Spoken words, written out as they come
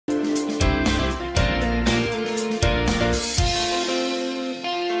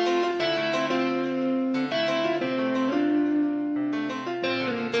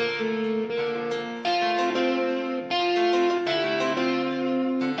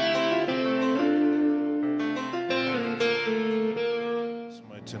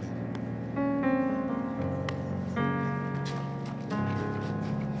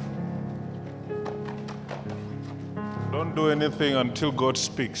do anything until God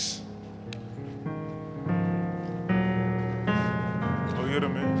speaks. Oh, you hear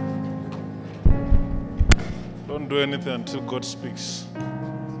me? Don't do anything until God speaks.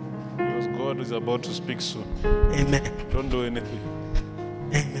 Because God is about to speak soon. Amen. Don't do anything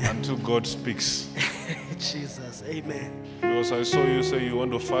Amen. until God speaks. Jesus. Amen. Because I saw you say you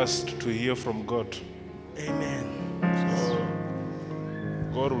want to fast to hear from God. Amen. So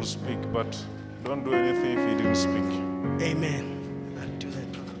God will speak, but don't do anything if He didn't speak. Amen. I'll do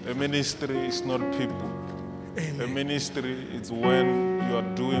that. A ministry is not people. A Amen. ministry is when you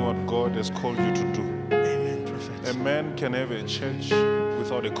are doing what God has called you to do. Amen, Prophet. A man can have a church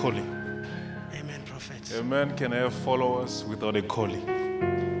without a calling. Amen, Prophet. A man can have followers without a calling.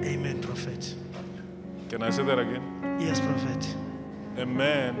 Amen, Prophet. Can I say that again? Yes, Prophet. A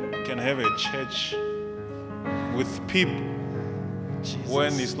man can have a church with people Jesus.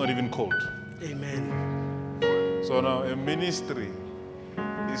 when he's not even called. Amen. So now a ministry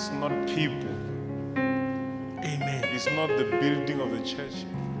is not people. Amen. It's not the building of the church.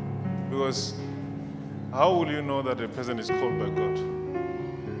 Because how will you know that a person is called by God?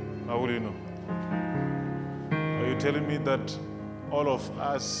 How will you know? Are you telling me that all of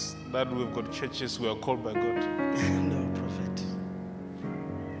us that we've got churches, we are called by God? No, Prophet.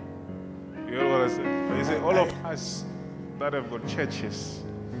 You hear what I say? You say all of us that have got churches.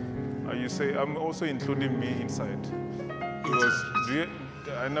 You say I'm also including me inside. Because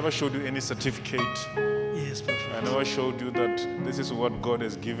I never showed you any certificate. Yes, Prophet. I never showed you that this is what God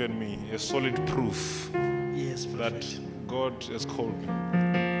has given me, a solid proof Yes, Prophet. that God has called me.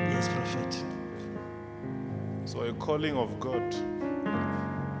 Yes, Prophet. So a calling of God.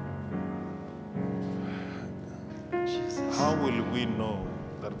 Jesus. How will we know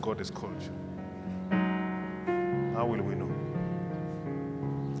that God has called you? How will we know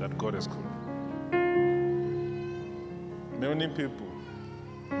that God has called you? Many people,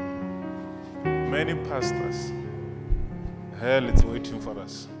 many pastors, hell is waiting for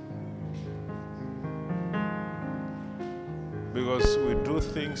us. Because we do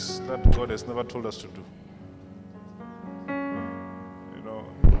things that God has never told us to do. You know,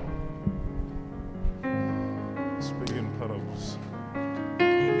 speaking in parables.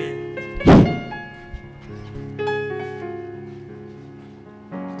 Amen.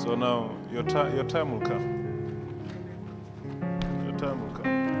 So now your time will come.